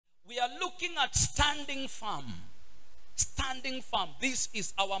We are looking at standing firm. Standing firm. This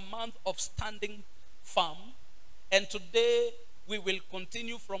is our month of standing firm. And today we will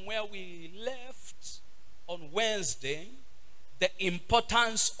continue from where we left on Wednesday. The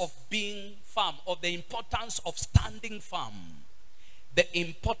importance of being firm, or the importance of standing firm. The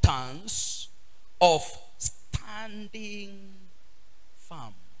importance of standing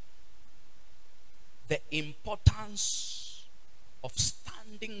firm. The importance of standing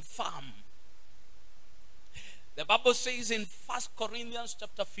firm. The Bible says in 1 Corinthians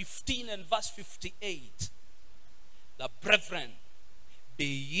chapter 15 and verse 58, the brethren, be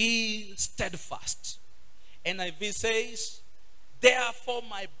ye steadfast. NIV says, therefore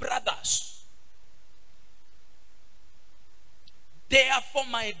my brothers, therefore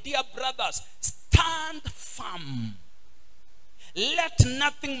my dear brothers, stand firm. Let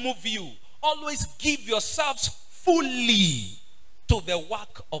nothing move you. Always give yourselves fully to the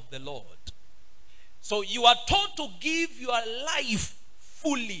work of the Lord. So you are told to give your life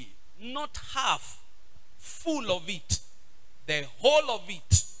fully, not half, full of it, the whole of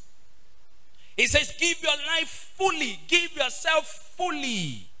it. He says give your life fully, give yourself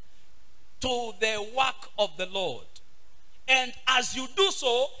fully to the work of the Lord. And as you do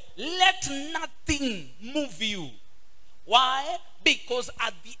so, let nothing move you. Why? Because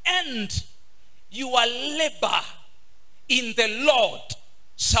at the end, your labor in the Lord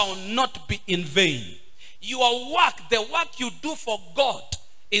shall not be in vain. Your work, the work you do for God,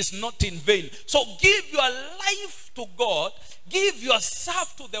 is not in vain. So give your life to God, give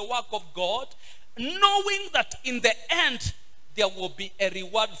yourself to the work of God, knowing that in the end there will be a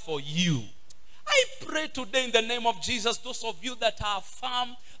reward for you. I pray today in the name of Jesus, those of you that are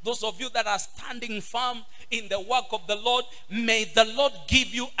firm, those of you that are standing firm in the work of the Lord, may the Lord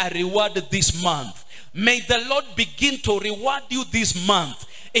give you a reward this month. May the Lord begin to reward you this month.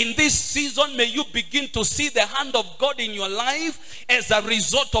 In this season, may you begin to see the hand of God in your life as a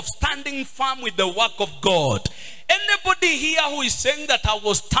result of standing firm with the work of God. Anybody here who is saying that I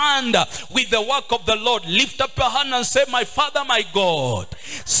will stand with the work of the Lord, lift up your hand and say, my Father, my God.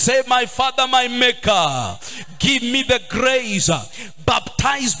 Say, my Father, my Maker. Give me the grace.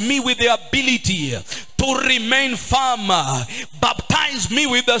 Baptize me with the ability to remain firm. Baptize me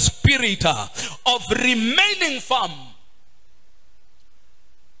with the spirit of remaining firm.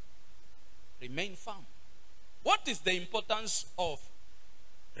 Remain firm. What is the importance of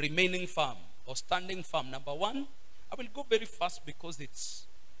remaining firm or standing firm? Number one, I will go very fast because it's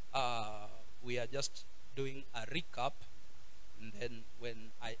we are just doing a recap, and then when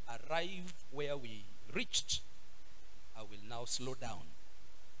I arrive where we reached, I will now slow down.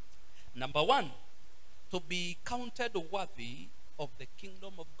 Number one, to be counted worthy of the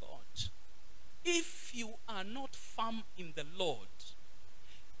kingdom of God. If you are not firm in the Lord,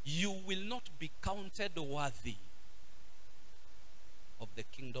 you will not be counted worthy of the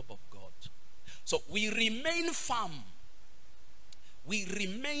kingdom of God. So we remain firm. We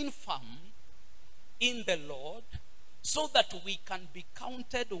remain firm in the Lord so that we can be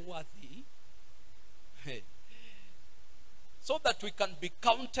counted worthy. So that we can be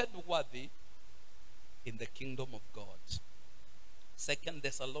counted worthy in the kingdom of God. 2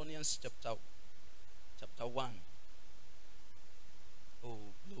 Thessalonians chapter 1. Oh,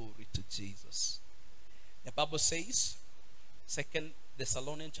 glory to Jesus. The Bible says, 2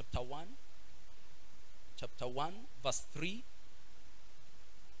 Thessalonians chapter 1, verse 3.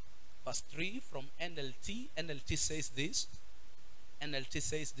 Verse 3 from NLT. NLT says this. NLT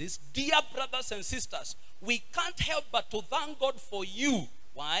says this. Dear brothers and sisters, we can't help but to thank God for you.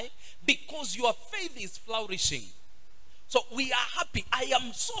 Why? Because your faith is flourishing. So we are happy. I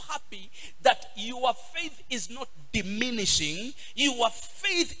am so happy that your faith is not diminishing. Your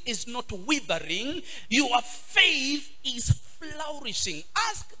faith is not withering. Your faith is flourishing.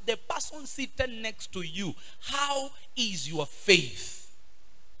 Ask the person seated next to you, how is your faith?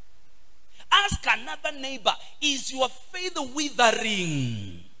 Ask another neighbor, is your faith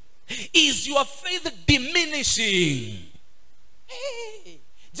withering? Is your faith diminishing? Hey.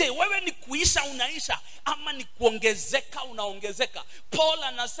 Je, wewe ni kuisha unaisha ama ni kuongezeka unaongezeka? Paul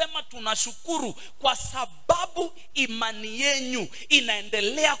anasema tunashukuru kwa sababu imani yenu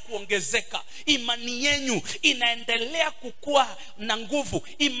inaendelea kuongezeka. Imani yenu inaendelea kukua na nguvu.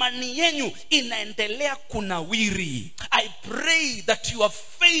 Imani yenu inaendelea kunawiri. I pray that your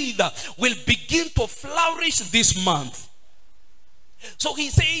faith will begin to flourish this month. So he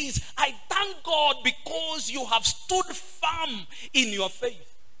says, I thank God because you have stood firm in your faith.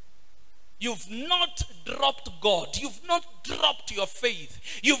 You've not dropped God. You've not dropped your faith.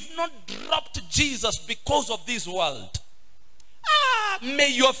 You've not dropped Jesus because of this world. may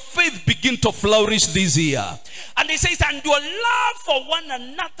your faith begin to flourish this year. And he says, and your love for one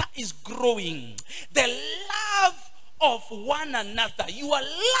another is growing. The love of one another, your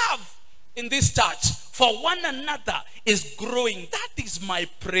love in this church for one another is growing. That is my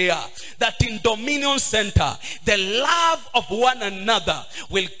prayer, that in Dominion Center, the love of one another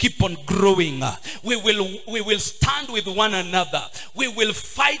will keep on growing. We will stand with one another. We will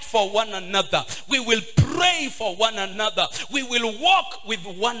fight for one another. We will pray for one another. We will walk with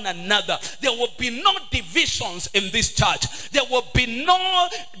one another. There will be no divisions in this church. There will be no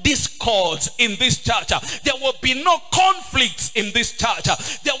discords in this church. There will be no conflicts in this church.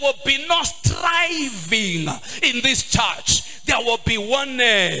 There will be no striving in this church. There will be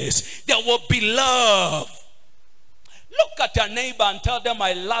oneness. There will be love. Look at your neighbor and tell them,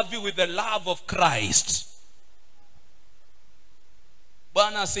 I love you with the love of Christ.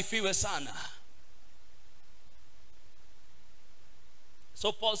 Bwana asifiwe sana.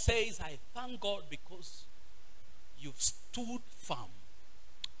 So Paul says, I thank God because you've stood firm.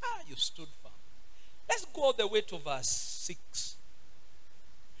 You've stood firm. Let's go all the way to verse 6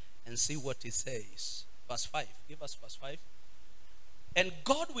 and see what he says. Verse 5. Give us verse 5. And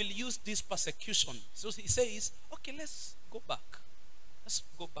God will use this persecution. So he says, okay, let's go back. Let's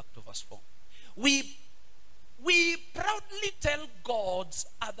go back to verse 4. We proudly tell God's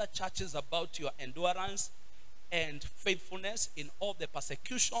other churches about your endurance and faithfulness in all the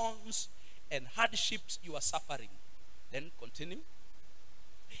persecutions and hardships you are suffering. Then continue.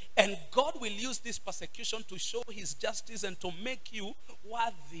 And God will use this persecution to show his justice and to make you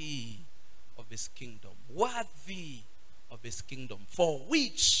worthy of his kingdom. Worthy of his kingdom, for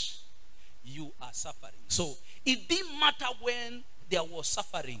which you are suffering. So it didn't matter when there was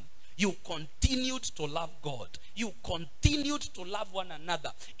suffering. You continued to love God. You continued to love one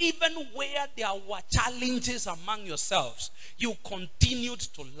another. Even where there were challenges among yourselves, you continued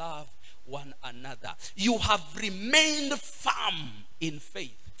to love one another. You have remained firm in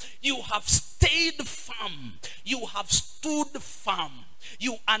faith. You have stayed firm. You have stood firm.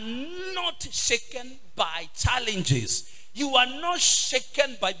 You are not shaken by challenges. You are not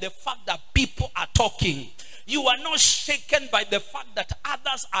shaken by the fact that people are talking. You are not shaken by the fact that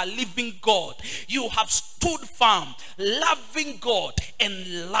others are leaving God. You have stood firm, loving God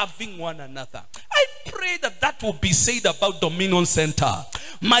and loving one another. I pray that that will be said about Dominion Center.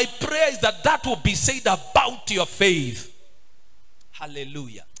 My prayer is that that will be said about your faith.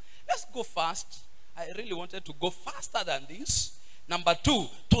 Hallelujah. Let's go fast. I really wanted to go faster than this. Number 2,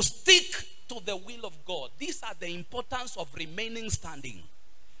 to stick to the will of God. These are the importance of remaining standing.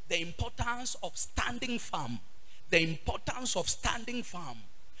 The importance of standing firm. The importance of standing firm.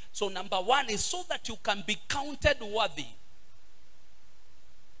 So number 1 is so that you can be counted worthy.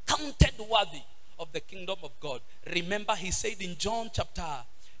 Counted worthy of the kingdom of God. Remember he said in John chapter,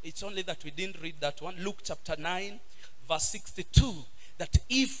 it's only that we didn't read that one. Luke chapter 9 verse 62. That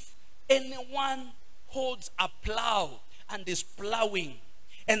if anyone holds a plow and is plowing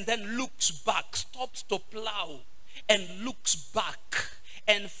and then looks back, stops to plow and looks back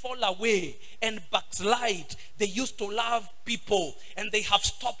and fall away and backslide. They used to love people and they have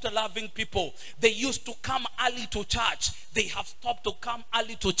stopped loving people. They used to come early to church. They have stopped to come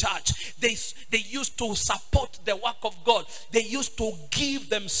early to church. They used to support the work of God. They used to give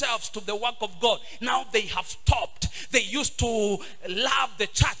themselves to the work of God. Now they have stopped. They used to love the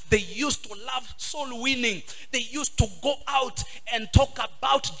church. They used to love soul winning. They used to go out and talk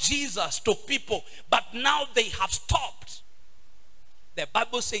about Jesus to people. But now they have stopped. The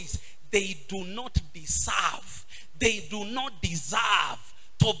Bible says they do not deserve. They do not deserve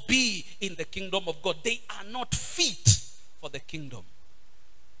to be in the kingdom of God. They are not fit for the kingdom.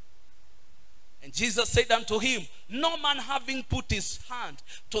 And Jesus said unto him, no man having put his hand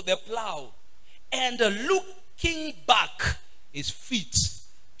to the plow and looking back is fit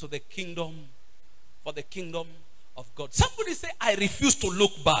to the kingdom, for the kingdom of God. Somebody say, I refuse to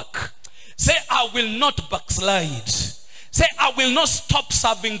look back. Say, I will not backslide. Say, I will not stop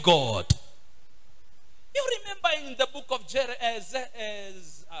serving God. You remember in the book of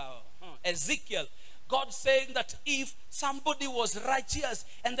Ezekiel, God saying that if somebody was righteous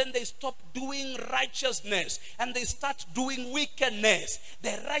and then they stop doing righteousness and they start doing wickedness,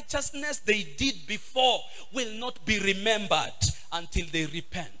 the righteousness they did before will not be remembered until they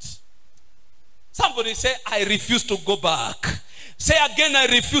repent. Somebody say, I refuse to go back. Say again, I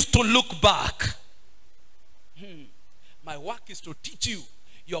refuse to look back. My work is to teach you.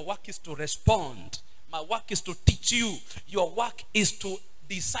 Your work is to respond. My work is to teach you. Your work is to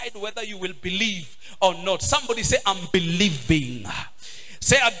decide whether you will believe or not. Somebody say, I'm believing.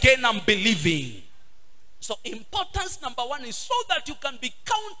 Say again, I'm believing. So importance number one is so that you can be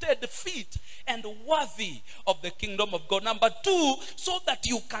counted fit and worthy of the kingdom of God. Number two, so that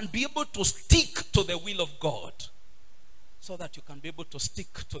you can be able to stick to the will of God. So that you can be able to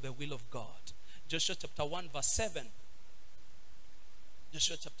stick to the will of God. Joshua chapter 1 verse 7.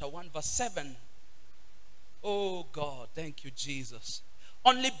 Joshua chapter 1 verse 7. Oh God, thank you Jesus.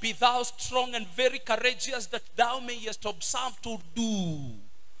 Only be thou strong and very courageous, that thou mayest observe to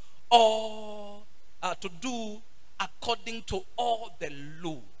do according to all the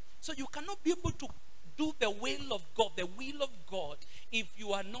law. So you cannot be able to do the will of God, if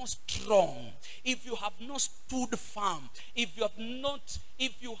you are not strong, if you have not stood firm, if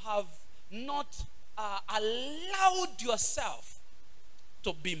you have not allowed yourself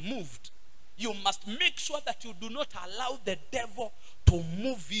to be moved. You must make sure that you do not allow the devil to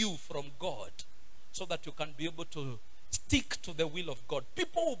move you from God, so that you can be able to stick to the will of God.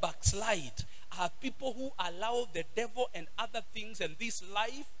 People who backslide are people who allow the devil and other things in this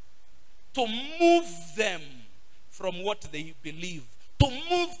life to move them from what they believe, to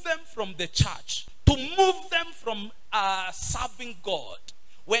move them from the church, to move them from serving God.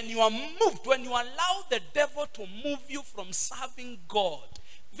 When you are moved, when you allow the devil to move you from serving God,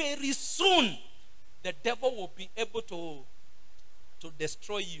 very soon the devil will be able to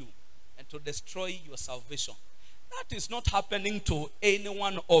destroy you and to destroy your salvation. That is not happening to any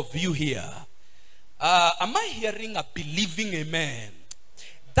one of you here. Am I hearing a believing amen?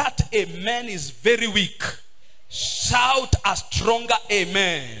 That amen is very weak. Shout a stronger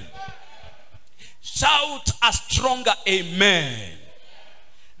amen. Shout a stronger amen.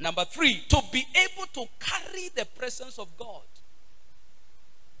 Number three, to be able to carry the presence of God.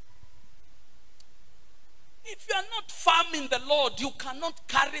 If you are not firm in the Lord, you cannot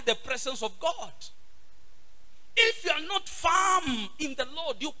carry the presence of God. If you are not firm in the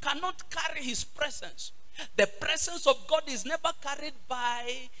Lord, you cannot carry his presence. The presence of God is never carried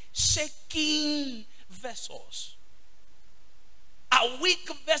by shaking vessels. A weak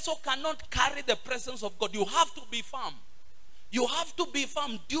vessel cannot carry the presence of God. You have to be firm. You have to be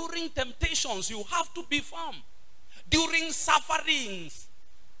firm during temptations. You have to be firm during sufferings.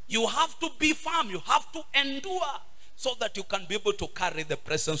 You have to be firm. You have to endure, so that you can be able to carry the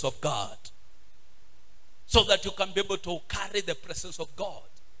presence of God. So that you can be able to carry the presence of God.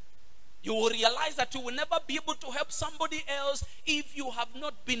 You will realize that you will never be able to help somebody else if you have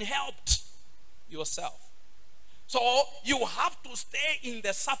not been helped yourself. So you have to stay in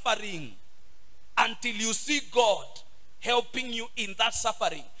the suffering until you see God helping you in that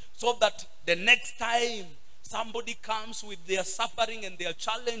suffering, so that the next time somebody comes with their suffering and their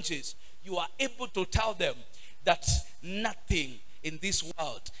challenges, you are able to tell them that nothing in this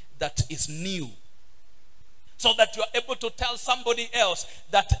world that is new. So that you are able to tell somebody else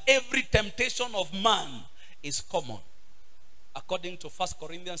that every temptation of man is common. According to 1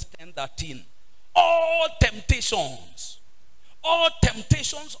 Corinthians 10:13. All temptations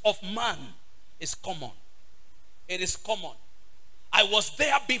of man is common. It is common. I was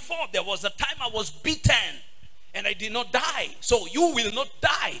there before. There was a time I was beaten and I did not die. So you will not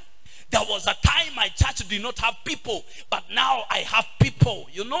die. There was a time my church did not have people, but now I have people.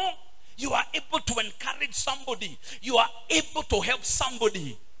 You know, you are able to encourage somebody. You are able to help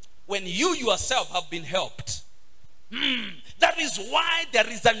somebody when you yourself have been helped. That is why there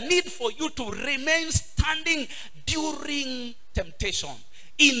is a need for you to remain standing during temptation,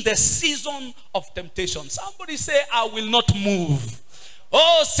 in the season of temptation. Somebody say, I will not move.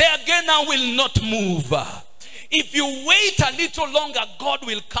 Oh, say again, I will not move. If you wait a little longer, God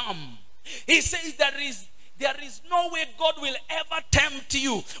will come. He says there is no way God will ever tempt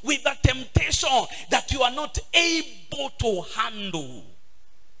you with a temptation that you are not able to handle.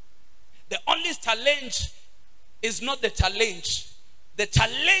 The only challenge is not the challenge. The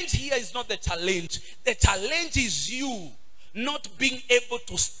challenge here is not the challenge. The challenge is you not being able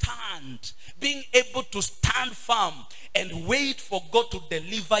to stand. Being able to stand firm and wait for God to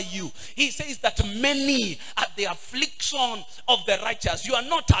deliver you. He says that many are the affliction of the righteous. You are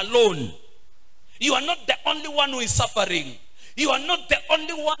not alone. You are not the only one who is suffering. You are not the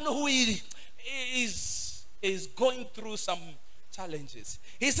only one who is going through some challenges.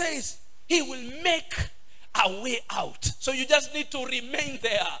 He says he will make a way out. So you just need to remain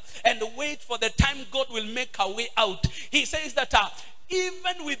there and wait for the time God will make a way out. He says that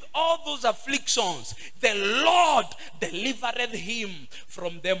even with all those afflictions, the Lord delivered him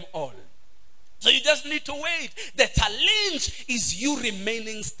from them all. So you just need to wait. The challenge is you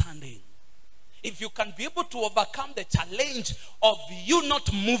remaining standing. If you can be able to overcome the challenge of you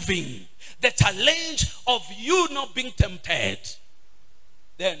not moving, the challenge of you not being tempted,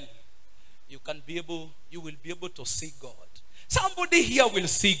 then you will be able to see God. Somebody here will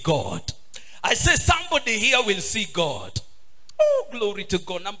see God. I say somebody here will see God. Oh, glory to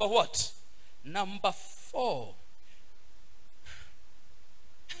God. Number what? Number 4.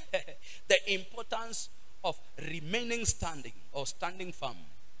 The importance of remaining standing or standing firm.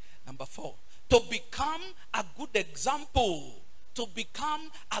 Number 4. To become a good example. To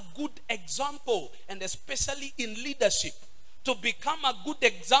become a good example, and especially in leadership. To become a good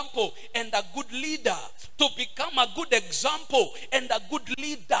example and a good leader. To become a good example and a good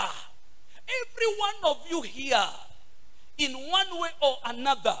leader. Every one of you here, in one way or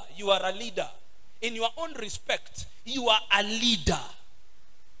another, you are a leader. In your own respect, you are a leader.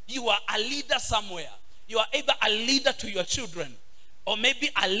 You are a leader somewhere. You are either a leader to your children, or maybe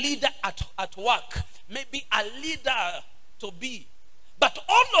a leader at work, maybe a leader to be. But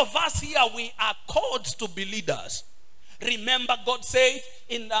all of us here, we are called to be leaders. Remember, God said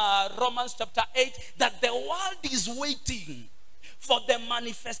in Romans chapter 8 that the world is waiting for the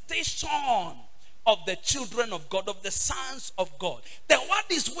manifestation of the children of God, of the sons of God. The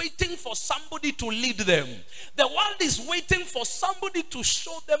world is waiting for somebody to lead them. The world is waiting for somebody to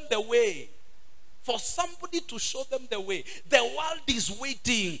show them the way. For somebody to show them the way. The world is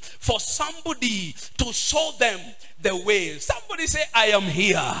waiting for somebody to show them the way. Somebody say, I am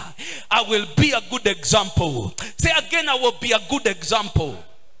here. I will be a good example. Say again, I will be a good example.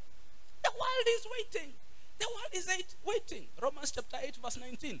 The world is waiting. The world is waiting. Romans chapter 8 verse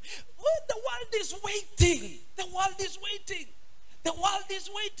 19. The world is waiting. The world is waiting. The world is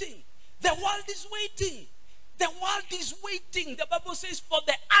waiting. The world is waiting. The world is waiting. The Bible says, for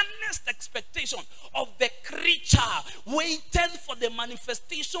the earnest expectation of the creature waited for the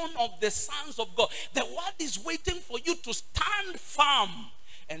manifestation of the sons of God. The world is waiting for you to stand firm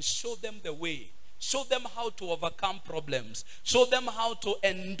and show them the way. Show them how to overcome problems. Show them how to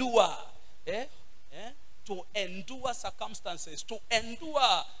endure. To endure circumstances. To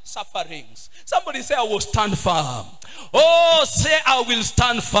endure sufferings. Somebody say, I will stand firm. Oh, say, I will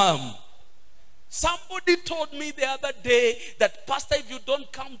stand firm. Somebody told me the other day that, Pastor, if you don't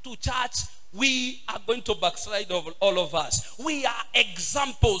come to church, we are going to backslide all of us. We are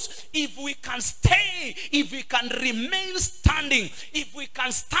examples. If we can stay, if we can remain standing, if we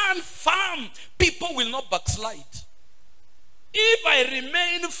can stand firm, people will not backslide. If I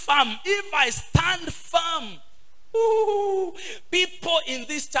remain firm, if I stand firm, people in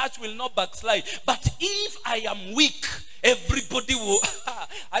this church will not backslide. But if I am weak, everybody will.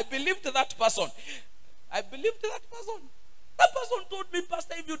 I believed that person. I believed that person. That person told me,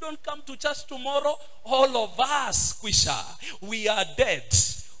 Pastor, if you don't come to church tomorrow, all of us, Quisha, we are dead.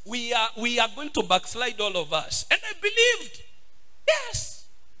 We are going to backslide, all of us. And I believed. Yes,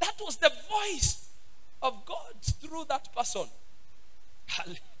 that was the voice of God through that person.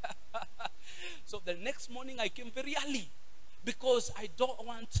 So the next morning I came very early because I don't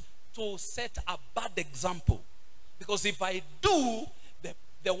want to set a bad example. Because if I do,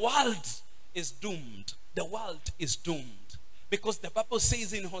 the world is doomed. The world is doomed. Because the Bible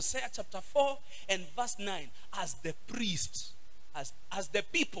says in Hosea chapter 4 and verse 9, as the priest, as the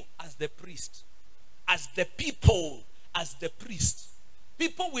people, as the priest, as the people, as the priest.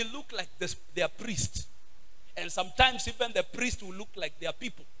 People will look like their priest. And sometimes even the priest will look like their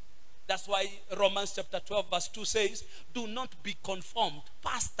people. That's why Romans chapter 12 verse 2 says, do not be conformed.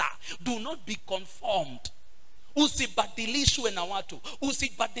 Pastor, do not be conformed. Usibadilishwe na watu.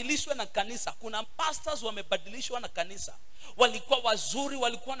 Usibadilishwe na kanisa. Kuna pastors wamebadilishwa na kanisa. Walikuwa wazuri,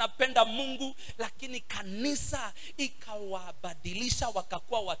 walikuwa napenda Mungu, lakini kanisa ikawabadilisha,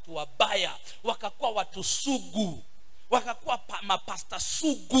 wakakuwa watu wabaya, wakakuwa watu sugu, wakakuwa mapasta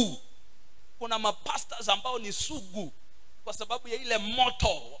sugu. Kuna mapastors ambao ni sugu kwa sababu ya ile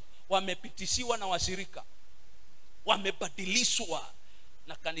moto wamepitishiwa na washirika, wamebadilishwa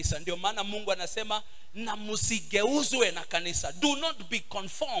na kanisa. Ndio maana Mungu anasema, na musigeuzwe na kanisa. Do not be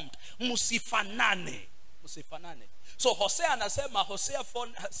conformed. Musifanane. Musifanane. So Hosea anasema, Hosea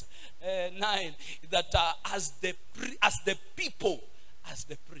 4:9, that as the people, as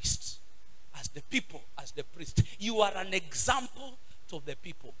the priest, as the people, as the priest, you are an example to the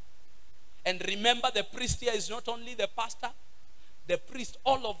people. And remember, the priest here is not only the pastor, the priest.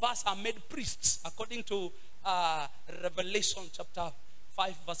 All of us are made priests according to Revelation chapter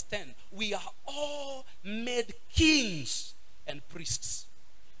 5 verse 10. We are all made kings and priests.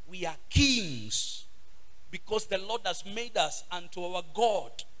 We are kings because the Lord has made us unto our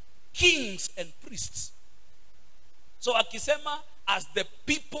God kings and priests. So akisema as the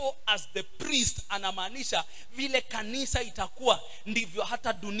people, as the priest, anamaanisha vile kanisa itakuwa ndivyo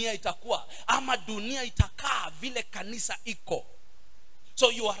hata dunia itakuwa, ama dunia itakaa vile kanisa iko. So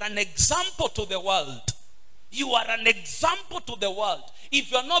you are an example to the world. You are an example to the world.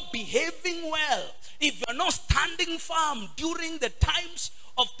 If you're not behaving well, if you're not standing firm during the times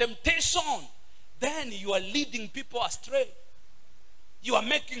of temptation, then you are leading people astray. You are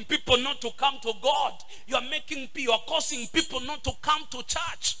making people not to come to God. You are causing people not to come to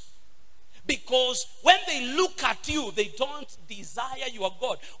church. Because when they look at you, they don't desire your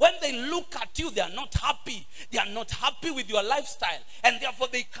God. When they look at you, they are not happy. They are not happy with your lifestyle. And therefore,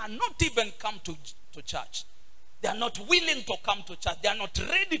 they cannot even come to church. They are not willing to come to church. They are not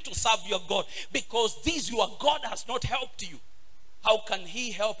ready to serve your God. Because your God has not helped you. How can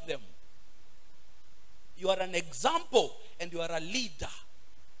he help them? You are an example and you are a leader.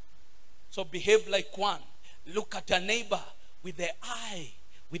 So behave like one. Look at your neighbor with the eye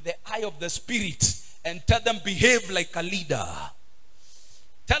of the Spirit, and tell them, behave like a leader.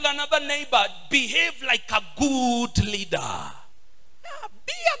 Tell another neighbor, behave like a good leader. Yeah,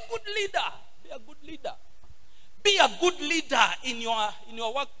 be a good leader. Be a good leader. Be a good leader in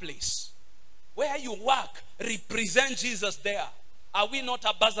your workplace. Where you work, represent Jesus there. Are we not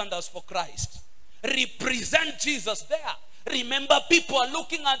ambassadors for Christ? Represent Jesus there. Remember, people are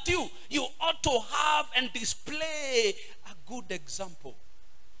looking at you. You ought to have and display a good example.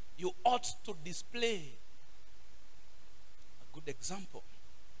 You ought to display a good example.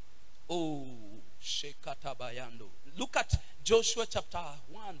 Oh, Shekatabayando. Look at Joshua chapter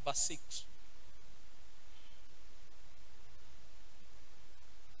 1 verse 6.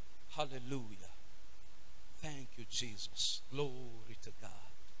 Hallelujah. Thank you, Jesus. Glory to God.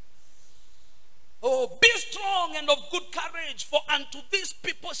 Oh, be strong and of good courage, for unto these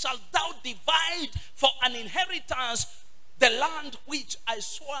people shalt thou divide for an inheritance the land which I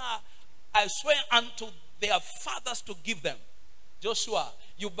swear unto their fathers to give them. Joshua,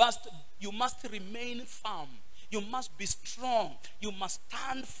 you must remain firm. You must be strong. You must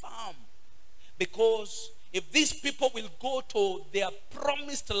stand firm. Because if these people will go to their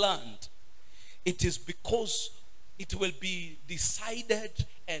promised land, it is because it will be decided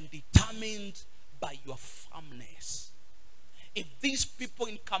and determined by your firmness. If these people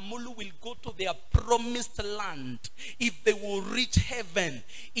in Kamulu will go to their promised land, if they will reach heaven,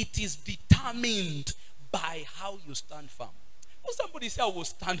 it is determined by how you stand firm. Will somebody say, I will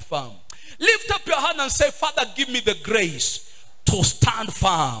stand firm? Lift up your hand and say, Father, give me the grace to stand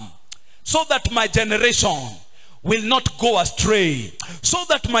firm, so that my generation will not go astray, so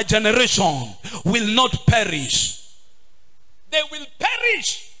that my generation will not perish. They will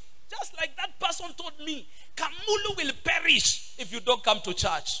perish. Just like that person told me, Kamulu will perish if you don't come to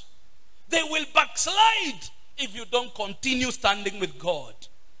church. They will backslide if you don't continue standing with God.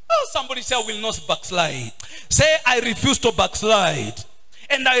 Oh, somebody say, I will not backslide. Say, I refuse to backslide.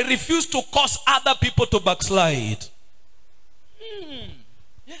 And I refuse to cause other people to backslide.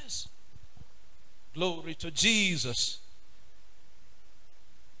 Yes. Glory to Jesus.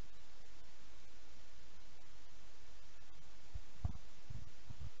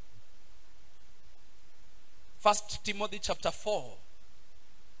 First Timothy chapter 4.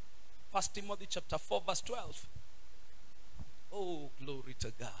 First Timothy chapter 4 verse 12. Oh, glory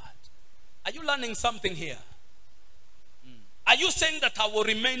to God. Are you learning something here? Are you saying that I will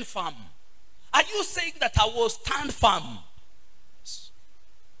remain firm? Are you saying that I will stand firm? Yes.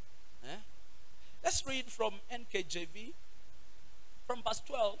 Let's read from NKJV, from verse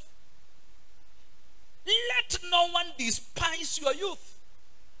 12. Let no one despise your youth,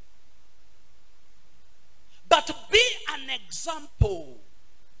 but be an example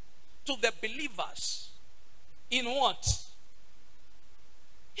to the believers. In what?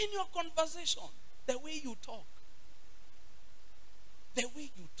 In your conversation, the way you talk. The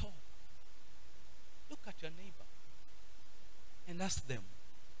way you talk. Look at your neighbor and ask them,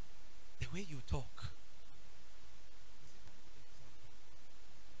 the way you talk.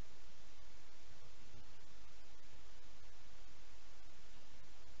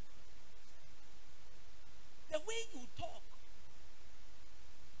 The way you talk,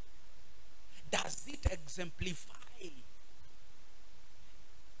 does it exemplify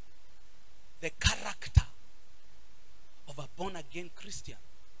the character of a born-again Christian?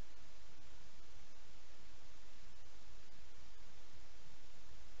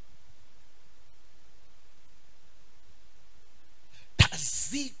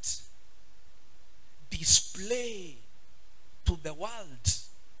 Does it display to the world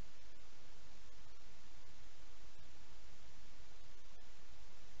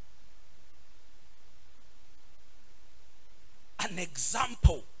an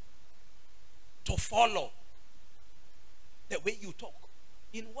example to follow? The way you talk.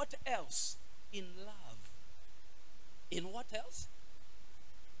 In what else? In love. In what else?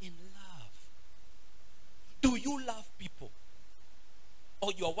 in love. Do you love people?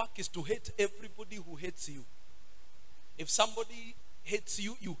 Or your work is to hate everybody who hates you? If somebody hates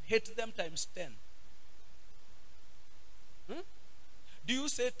you, you hate them times 10. Do you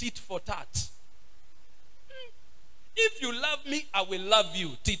say tit for tat? If you love me, I will love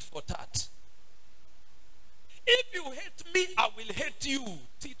you, tit for tat. If you hate me, I will hate you,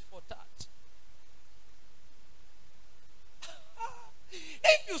 tit for tat.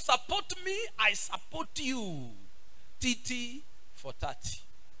 If you support me, I support you, titi for tati.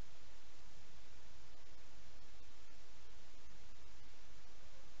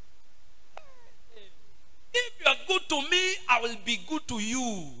 If you are good to me, I will be good to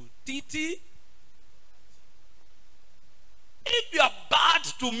you, titi. If you are bad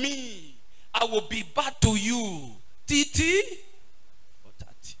to me, I will be bad to you, titi for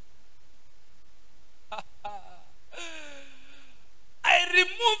tati. I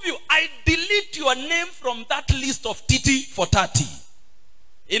remove you. I delete your name from that list of titi for tati.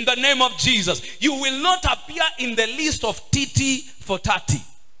 In the name of Jesus, you will not appear in the list of titi for tati.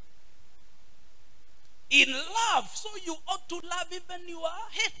 In love, so you ought to love even your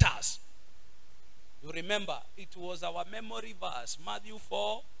haters. You remember, it was our memory verse, Matthew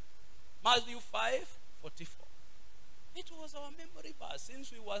 5:44. It was our memory verse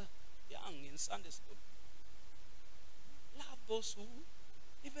since we were young in Sunday school. Love those who,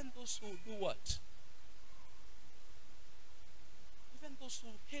 even those who do what? Even those who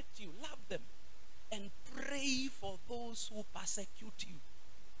hate you, love them. And pray for those who persecute you.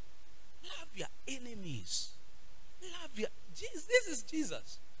 Love your enemies. Love your, this is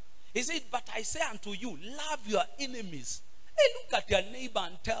Jesus. He said, but I say unto you, love your enemies. Hey, look at your neighbor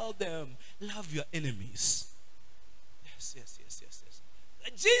and tell them, love your enemies. Yes.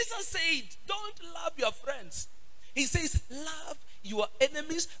 Jesus said, don't love your friends. He says, love your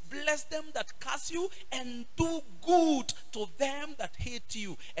enemies, bless them that curse you, and do good to them that hate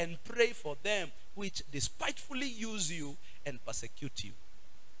you, and pray for them which despitefully use you and persecute you.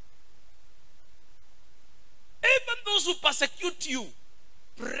 Even those who persecute you,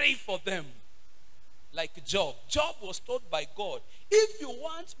 pray for them. Like Job. Job was told by God, if you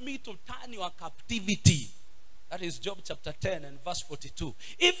want me to turn your captivity, that is Job chapter 10 and verse 42.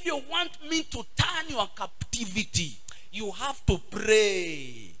 If you want me to turn your captivity, you have to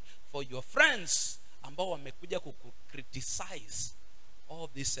pray for your friends ambao wamekuja criticize all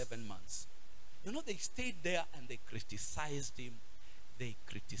these 7 months. You know, they stayed there and they criticized him. They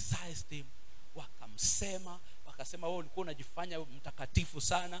criticized him. Wakamsema, wakasema wewe ulikuwa unajifanya mtakatifu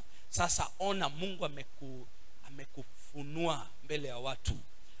sana. Sasa ona Mungu amekufunua mbele ya watu.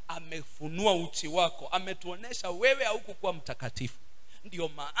 Amefunua uchi wako. Ametuonesha wewe haukuwa mtakatifu. Ndio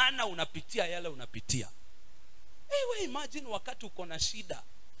maana unapitia yale unapitia. Wewe imagine wakati uko na shida.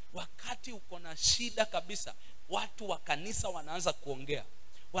 Wakati uko na shida kabisa, watu wa kanisa wanaanza kuongea.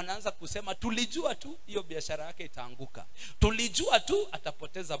 Wanaanza kusema tulijua tu hiyo biashara yake itaanguka. Tulijua tu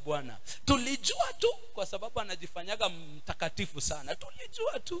atapoteza Bwana. Tulijua tu kwa sababu anajifanyaga mtakatifu sana.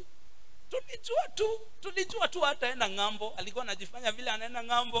 Tulijua tu hataenda ngambo. Alikuwa anajifanya vile anaenda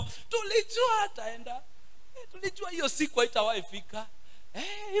ngambo. Tulijua hataenda. Tulijua hiyo siku haitawahi fika.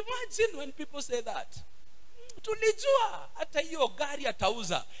 Imagine when people say that. Tulijua hata hiyo gari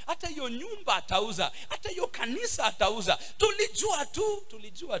atauza, hata hiyo nyumba atauza, hata hiyo kanisa atauza. Tulijua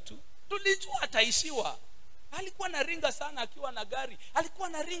ataishiwa. Alikuwa anaringa sana akiwa na gari, alikuwa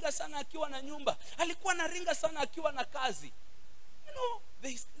anaringa sana akiwa na nyumba, alikuwa anaringa sana akiwa na kazi. You know,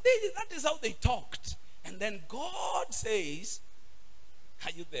 that is how they talked. And then God says,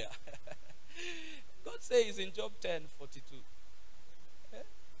 are you there? God says in Job 10:42.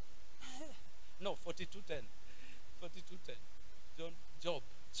 No, 42:10. 42:10. Job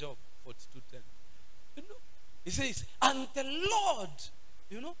 42:10. You know, he says, and the Lord,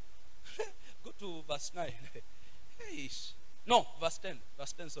 you know, go to verse 9. No, verse 10.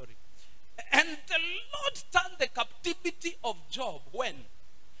 Verse 10, sorry. And the Lord turned the captivity of Job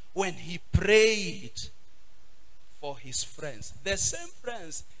when he prayed for his friends. The same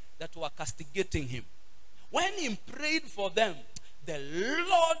friends that were castigating him. When he prayed for them, the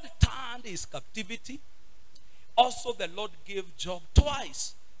Lord turned his captivity. Also, the Lord gave Job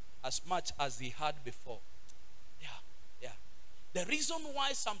twice as much as he had before. Yeah. The reason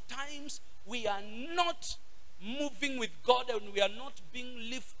why sometimes we are not moving with God and we are not being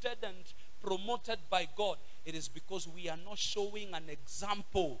lifted and promoted by God, it is because we are not showing an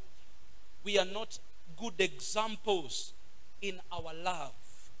example. We are not good examples in our love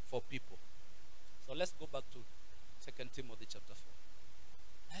for people. So let's go back to 2 Timothy chapter 4.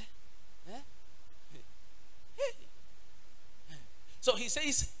 So he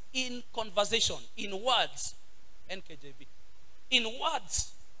says in conversation, in words, NKJV, in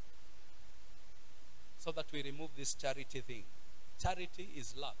words, so that we remove this charity thing. Charity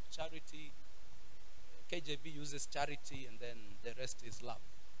is love. Charity, KJV uses charity and then the rest is love.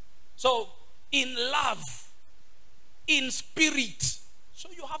 So in love, in spirit, so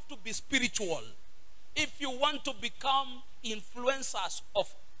you have to be spiritual. If you want to become influencers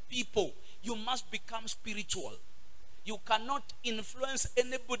of people, you must become spiritual. You cannot influence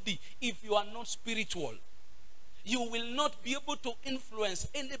anybody if you are not spiritual. You will not be able to influence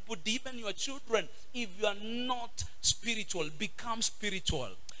anybody, even your children, if you are not spiritual. Become spiritual.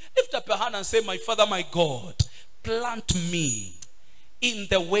 Lift up your hand and say, my Father, my God, plant me in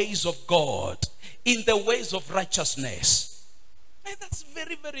the ways of God, in the ways of righteousness. And that's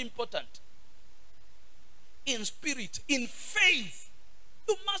very, very important. In spirit, in faith.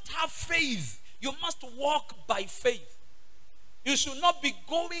 You must have faith. You must walk by faith. You should not be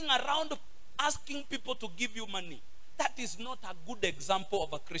going around asking people to give you money. That is not a good example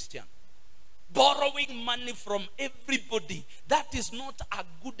of a Christian. Borrowing money from everybody, that is not a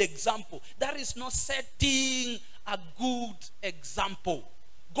good example. That is not setting a good example.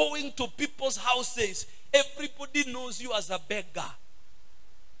 Going to people's houses, everybody knows you as a beggar.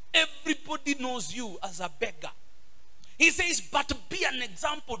 Everybody knows you as a beggar. He says, but be an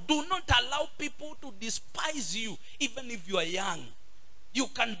example. Do not allow people to despise you, even if you are young. You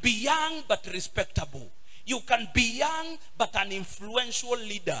can be young but respectable. You can be young but an influential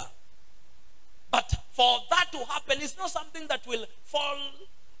leader. But for that to happen, it's not something that will fall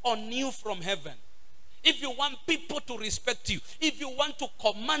on you from heaven. If you want people to respect you, if you want to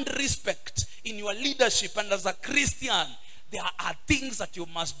command respect in your leadership and as a Christian, there are things that you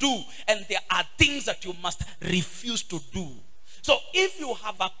must do and there are things that you must refuse to do. So if you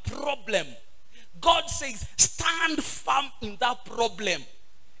have a problem, God says, stand firm in that problem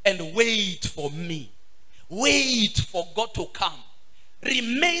and wait for me. Wait for God to come.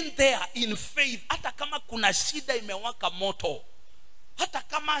 Remain there in faith. Hata kama kuna shida imewaka moto. Hata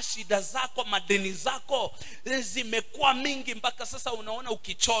kama shida zako, madeni zako zimekuwa mingi mpaka sasa unaona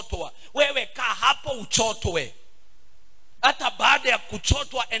ukichotwa. Wewe kaa hapo uchotwe. Hata baada ya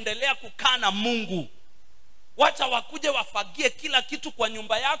kuchotwa, endelea kukaa na Mungu. Wacha wakuje wafagie kila kitu kwa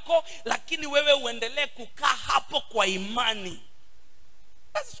nyumba yako, lakini wewe uendelee kukaa hapo kwa imani.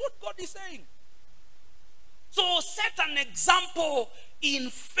 That's what God is saying. So set an example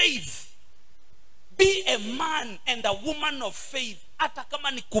in faith. Be a man and a woman of faith. Hata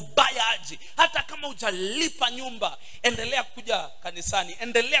kama ni kubaya aje, hata kama hujalipa nyumba, endelea kuja kanisani,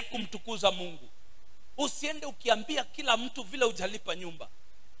 endelea kumtukuza Mungu. Usiende ukiambia kila mtu vile hujalipa nyumba.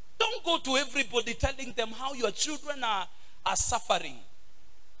 Don't go to everybody telling them how your children are suffering.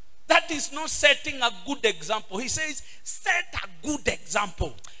 That is not setting a good example. He says, set a good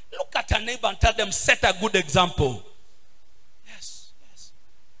example. Look at a neighbor and tell them, set a good example. Yes, yes,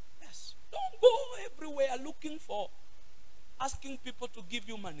 yes. Don't go everywhere looking for, asking people to give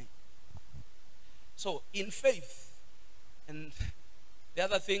you money. So, in faith. And the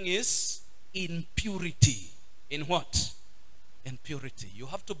other thing is, in purity. In what? In purity. You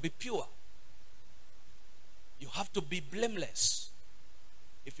have to be pure. You have to be blameless.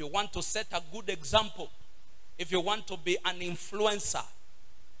 If you want to set a good example, if you want to be an influencer,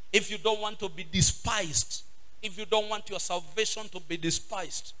 if you don't want to be despised, if you don't want your salvation to be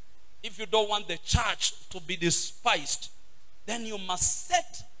despised, if you don't want the church to be despised, then you must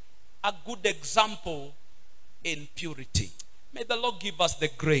set a good example in purity. May the Lord give us the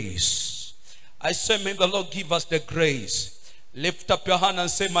grace. I say, may the Lord give us the grace. Lift up your hand and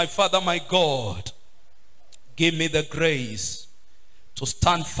say, my Father, my God, give me the grace to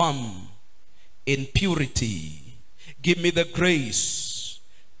stand firm in purity. Give me the grace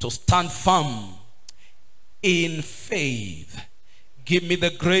to stand firm in faith. Give me the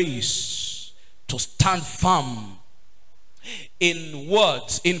grace to stand firm in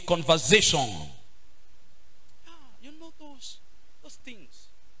words, in conversation. You know those things.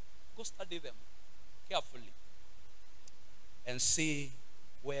 Go study them carefully and see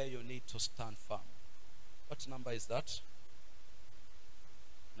where you need to stand firm. What number is that?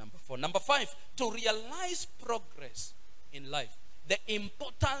 Number 4. Number 5, to realize progress in life. The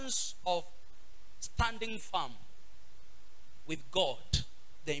importance of standing firm with God.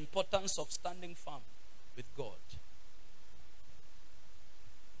 The importance of standing firm with God.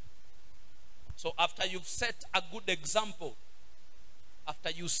 So after you've set a good example,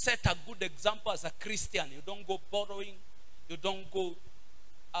 after you set a good example as a Christian, you don't go borrowing, you don't go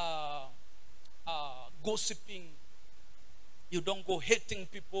gossiping, you don't go hating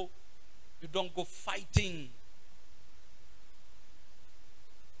people, you don't go fighting.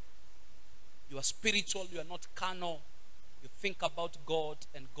 You are spiritual, you are not carnal. You think about God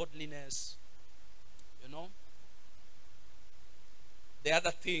and godliness. You know? The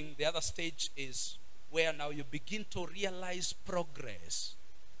other thing, the other stage is where now you begin to realize progress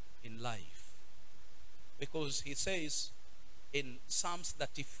in life. Because he says in Psalms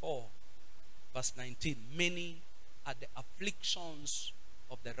 34, verse 19, many are the afflictions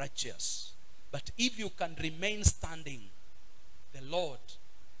of the righteous. But if you can remain standing, the Lord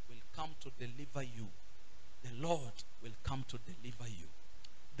will come to deliver you. The Lord will come to deliver you.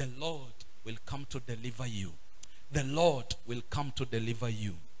 The Lord will come to deliver you. The Lord will come to deliver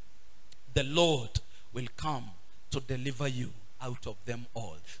you. The Lord will come to deliver you out of them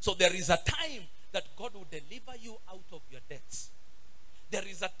all. So there is a time that God will deliver you out of your debts. There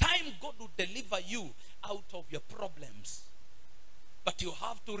is a time God will deliver you out of your problems. But you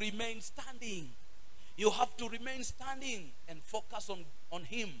have to remain standing. You have to remain standing and focus on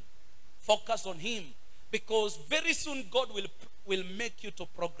Him. Focus on Him. Because very soon God will make you to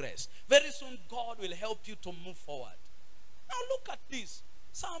progress. Very soon God will help you to move forward. Now look at this.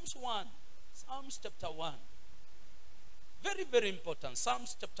 Psalms 1. Psalms chapter 1. Very, very important.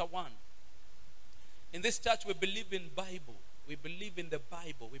 Psalms chapter 1. In this church we believe in Bible. We believe in the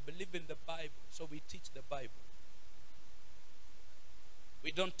Bible. We believe in the Bible. So we teach the Bible.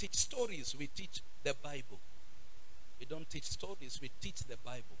 We don't teach stories. We teach the Bible. We don't teach stories. We teach the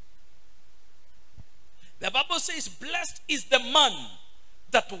Bible. The Bible says, blessed is the man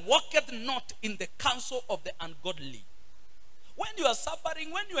that walketh not in the counsel of the ungodly. When you are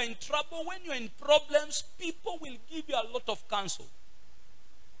suffering, when you are in trouble, when you are in problems, people will give you a lot of counsel.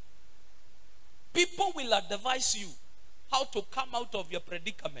 People will advise you how to come out of your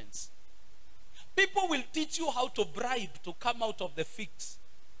predicaments. People will teach you how to bribe to come out of the fix.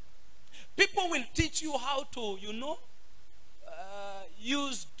 People will teach you how to,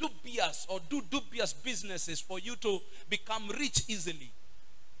 use dubious or do dubious businesses for you to become rich easily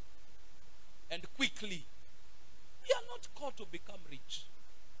and quickly. We are not called to become rich.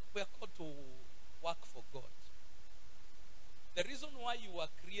 We are called to work for God. The reason why you were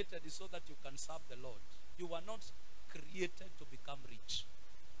created is so that you can serve the Lord. You were not created to become rich.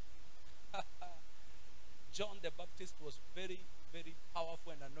 John the Baptist was very, very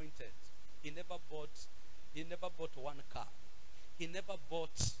powerful and anointed. He never bought one car. He never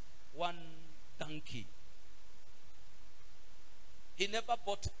bought one donkey. He never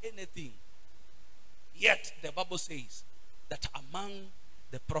bought anything. Yet the Bible says that among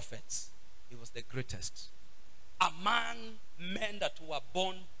the prophets, he was the greatest. Among men that were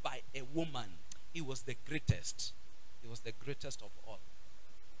born by a woman, he was the greatest. He was the greatest of all.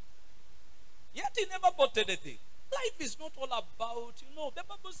 Yet he never bought anything. Life is not all about, the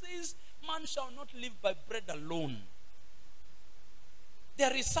Bible says, man shall not live by bread alone.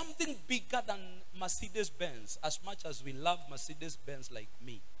 There is something bigger than Mercedes-Benz, as much as we love Mercedes-Benz like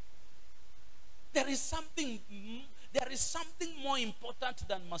me. There is something more important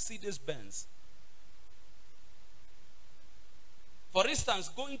than Mercedes-Benz. For instance,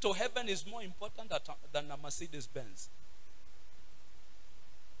 going to heaven is more important than a Mercedes-Benz.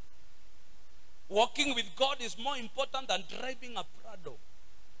 Walking with God is more important than driving a Prado.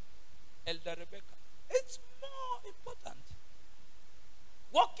 Elder Rebecca. It's more important.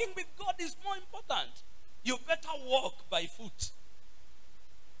 Walking with God is more important. You better walk by foot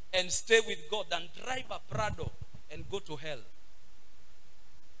and stay with God than drive a Prado and go to hell.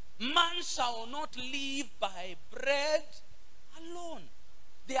 Man shall not live by bread alone.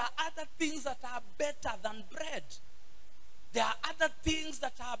 There are other things that are better than bread. There are other things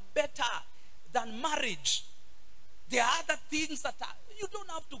that are better than marriage. There are other things that are, you don't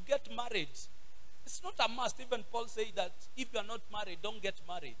have to get married. It's not a must. Even Paul said that if you are not married, don't get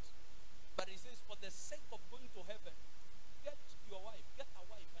married. But he says, for the sake of going to heaven, get your wife, get a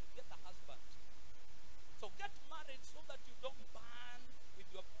wife, and get a husband. So get married so that you don't burn with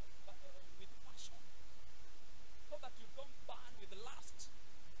passion. So that you don't burn with lust.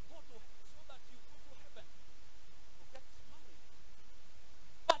 So that you go to heaven. So get married.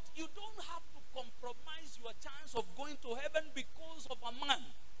 But you don't have to compromise your chance of going to heaven because of a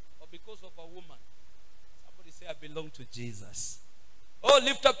man or because of a woman. Somebody say, I belong to Jesus. Oh,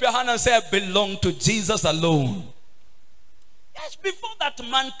 lift up your hand and say, I belong to Jesus alone. Yes, before that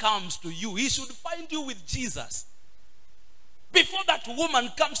man comes to you, he should find you with Jesus. Before that woman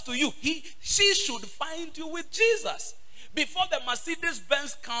comes to you, she should find you with Jesus. Before the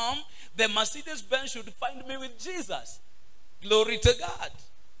Mercedes-Benz come, the Mercedes-Benz should find me with Jesus. Glory to God.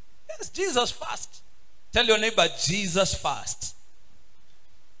 Yes, Jesus first. Tell your neighbor, Jesus first.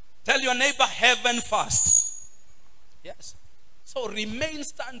 Tell your neighbor, heaven first. Yes. So remain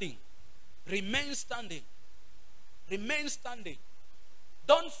standing. Remain standing. Remain standing.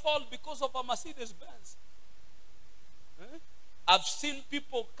 Don't fall because of a Mercedes Benz. I've seen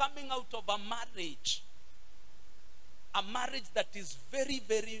people coming out of a marriage that is very,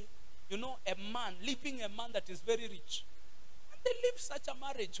 very, a man, leaving a man that is very rich. And they live such a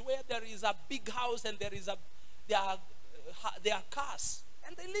marriage where there is a big house and there are cars.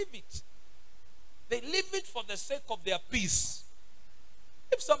 And they live it. They live it for the sake of their peace.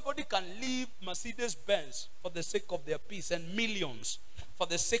 If somebody can leave Mercedes Benz for the sake of their peace and millions for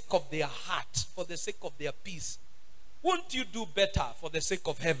the sake of their heart, for the sake of their peace, won't you do better for the sake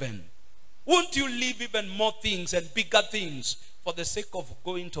of heaven? Won't you leave even more things and bigger things for the sake of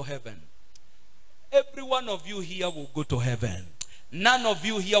going to heaven? Every one of you here will go to heaven. None of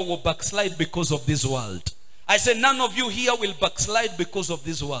you here will backslide because of this world. I say none of you here will backslide because of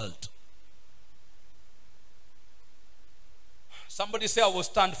this world. Somebody say, I will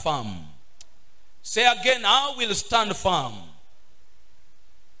stand firm. Say again, I will stand firm.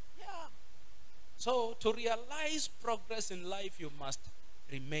 Yeah. So to realize progress in life, you must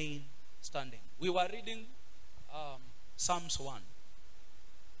remain standing. We were reading Psalms 1.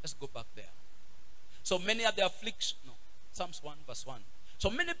 Let's go back there. So many are the affliction. No, Psalms 1 verse 1. So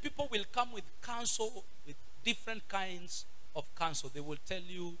many people will come with counsel, with different kinds of counsel. They will tell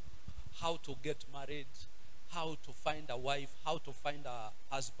you how to get married, how to find a wife, how to find a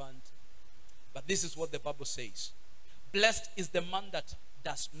husband. But this is what the Bible says. Blessed is the man that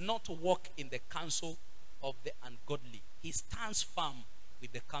does not walk in the counsel of the ungodly. He stands firm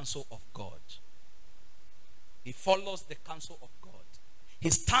with the counsel of God. He follows the counsel of God. He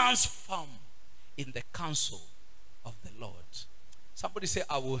stands firm in the counsel of the Lord. Somebody say,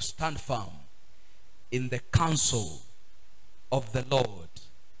 I will stand firm in the counsel of the Lord.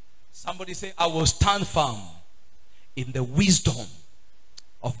 Somebody say, I will stand firm in the wisdom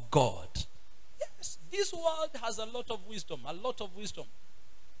of God. Yes, this world has a lot of wisdom, a lot of wisdom.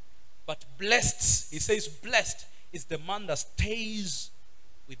 But blessed, he says, blessed is the man that stays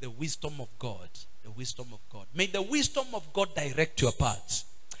with the wisdom of God. The wisdom of God. May the wisdom of God direct your paths.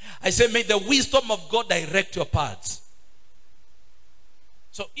 I say, may the wisdom of God direct your paths.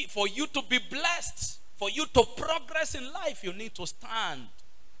 So for you to be blessed, for you to progress in life, you need to stand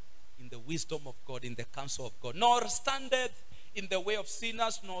in the wisdom of God, in the counsel of God. Nor standeth in the way of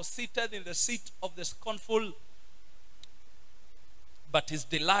sinners, nor seated in the seat of the scornful. But his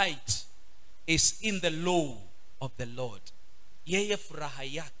delight is in the law of the Lord. Yeye furaha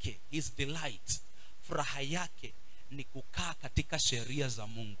yake, his delight, furaha yake ni kukaa katika sheria za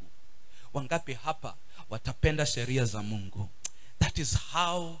Mungu. Wangapi hapa watapenda sheria za Mungu? That is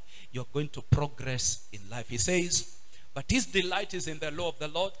how you're going to progress in life. He says, but his delight is in the law of the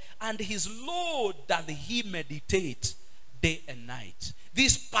Lord, and his law doth he meditate day and night.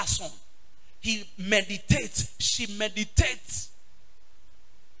 This person, he meditates, she meditates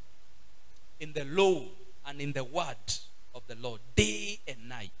in the law and in the word of the Lord day and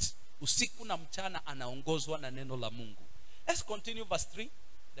night. Usiku na mchana anaongozwa na neno la Mungu. Let's continue verse 3,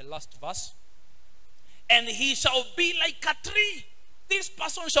 the last verse. And he shall be like a tree. This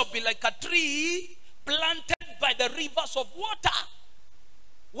person shall be like a tree planted by the rivers of water.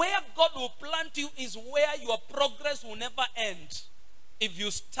 Where God will plant you is where your progress will never end. If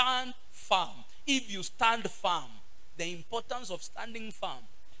you stand firm. If you stand firm. The importance of standing firm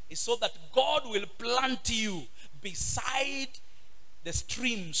is so that God will plant you beside the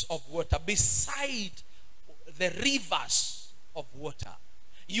streams of water, beside the rivers of water.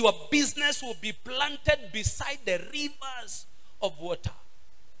 Your business will be planted beside the rivers of water,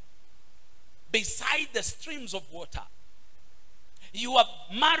 beside the streams of water. Your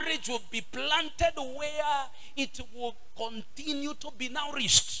marriage will be planted where it will continue to be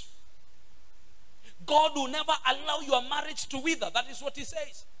nourished. God will never allow your marriage to wither. That is what he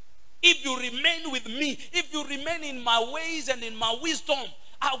says. If you remain with me, if you remain in my ways and in my wisdom,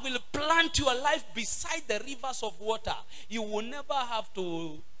 I will plant your life beside the rivers of water. You will never have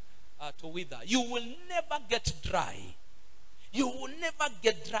to wither. You will never get dry. You will never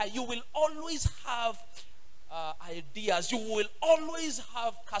get dry. You will always have ideas. You will always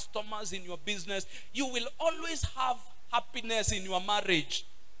have customers in your business. You will always have happiness in your marriage.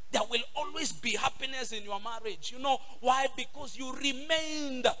 There will always be happiness in your marriage. You know why? Because you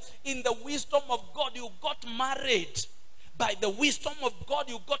remained in the wisdom of God. You got married. By the wisdom of God,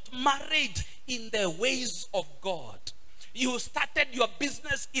 you got married in the ways of God. You started your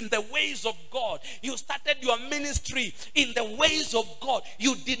business in the ways of God. You started your ministry in the ways of God.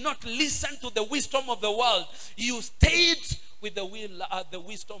 You did not listen to the wisdom of the world. You stayed with the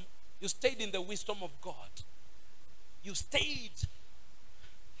wisdom. You stayed in the wisdom of God. You stayed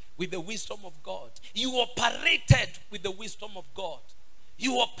with the wisdom of God. You operated with the wisdom of God.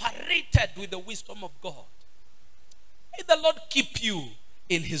 You operated with the wisdom of God. May the Lord keep you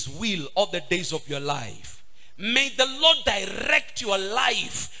in his will all the days of your life. May the Lord direct your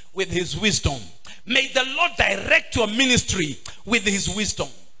life with his wisdom. May the Lord direct your ministry with his wisdom.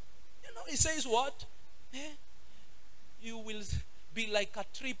 You know, he says what? You will be like a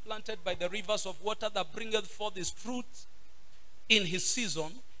tree planted by the rivers of water that bringeth forth his fruit in his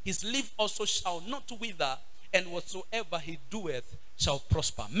season. His leaf also shall not wither, and whatsoever he doeth shall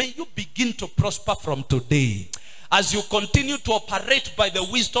prosper. May you begin to prosper from today. As you continue to operate by the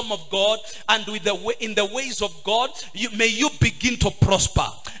wisdom of God and in the ways of God, may you begin to prosper.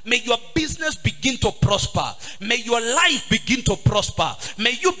 May your business begin to prosper. May your life begin to prosper.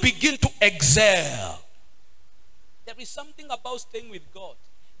 May you begin to excel. There is something about staying with God.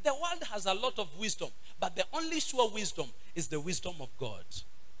 The world has a lot of wisdom, but the only sure wisdom is the wisdom of God.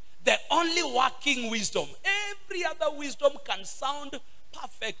 The only working wisdom. Every other wisdom can sound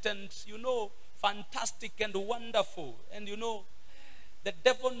perfect and, fantastic and wonderful. And the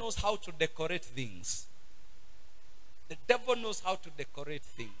devil knows how to decorate things. The devil knows how to decorate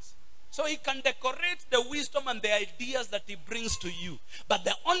things. So he can decorate the wisdom and the ideas that he brings to you. But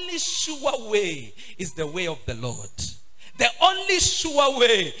the only sure way is the way of the Lord. The only sure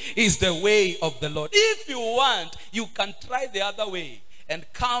way is the way of the Lord. If you want, you can try the other way and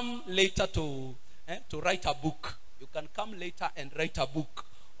come later to write a book. You can come later and write a book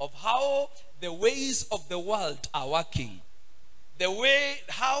of how the ways of the world are working.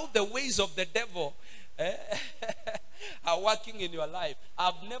 How the ways of the devil are working in your life.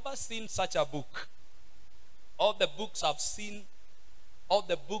 I've never seen such a book. All the books I've seen, all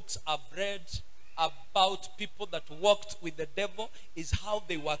the books I've read about people that walked with the devil is how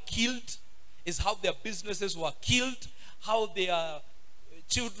they were killed, is how their businesses were killed, how their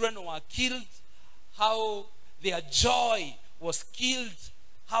children were killed, how their joy was killed,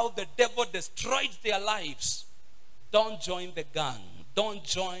 how the devil destroyed their lives. Don't join the gang. Don't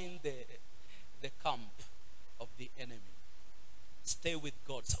join the camp of the enemy. Stay with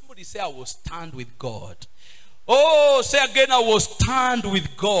God. Somebody say, I will stand with God. Oh, say again, I will stand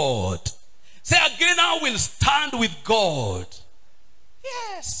with God. Say again, I will stand with God.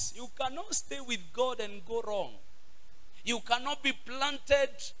 Yes, you cannot stay with God and go wrong. You cannot be planted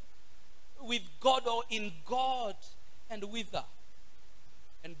with God or in God and wither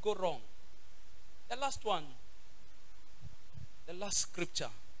and go wrong. The last one, the last scripture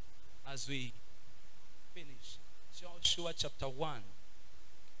as we finish, Joshua chapter 1.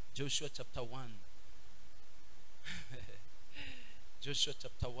 Joshua chapter 1. Joshua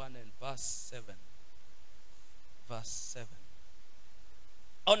chapter 1 and verse 7. Verse 7.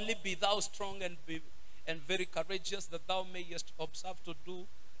 Only be thou strong and very courageous, that thou mayest observe to do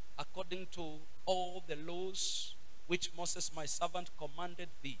according to all the laws which Moses my servant commanded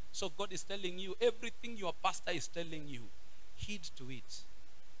thee. So God is telling you everything your pastor is telling you. Heed to it.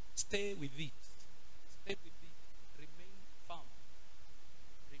 Stay with it. Stay with it. Remain firm.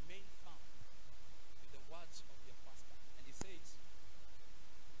 Remain firm with the words of your pastor. And he says,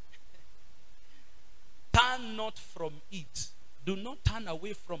 turn not from it. Do not turn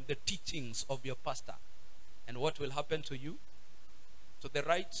away from the teachings of your pastor. And what will happen to you? To the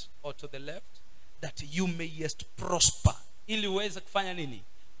right or to the left? That you mayest prosper. Ili uweze kufanya nini?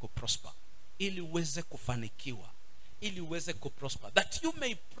 Kuprosper. Ili uweze kufanikiwa. Ili uweze kuprosper. That you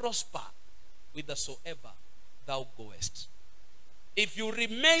may prosper whithersoever thou goest. If you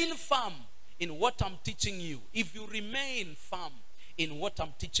remain firm in what I'm teaching you, if you remain firm in what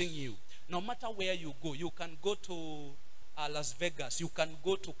I'm teaching you, no matter where you go, you can go to Las Vegas, you can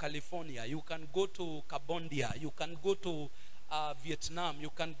go to California, you can go to Cambodia, you can go to Vietnam, you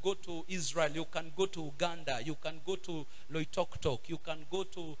can go to Israel, you can go to Uganda, you can go to Loitoktok, you can go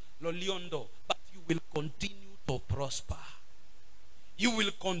to Loliondo, but you will continue to prosper. You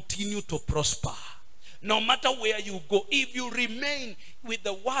will continue to prosper. No matter where you go, if you remain with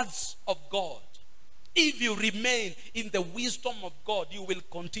the words of God, if you remain in the wisdom of God, you will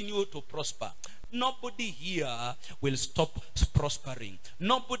continue to prosper. Nobody here will stop prospering.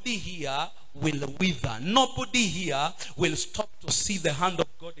 Nobody here will wither. Nobody here will stop to see the hand of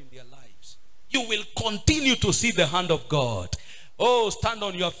God in their lives. You will continue to see the hand of God. Oh, stand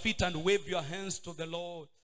on your feet and wave your hands to the Lord.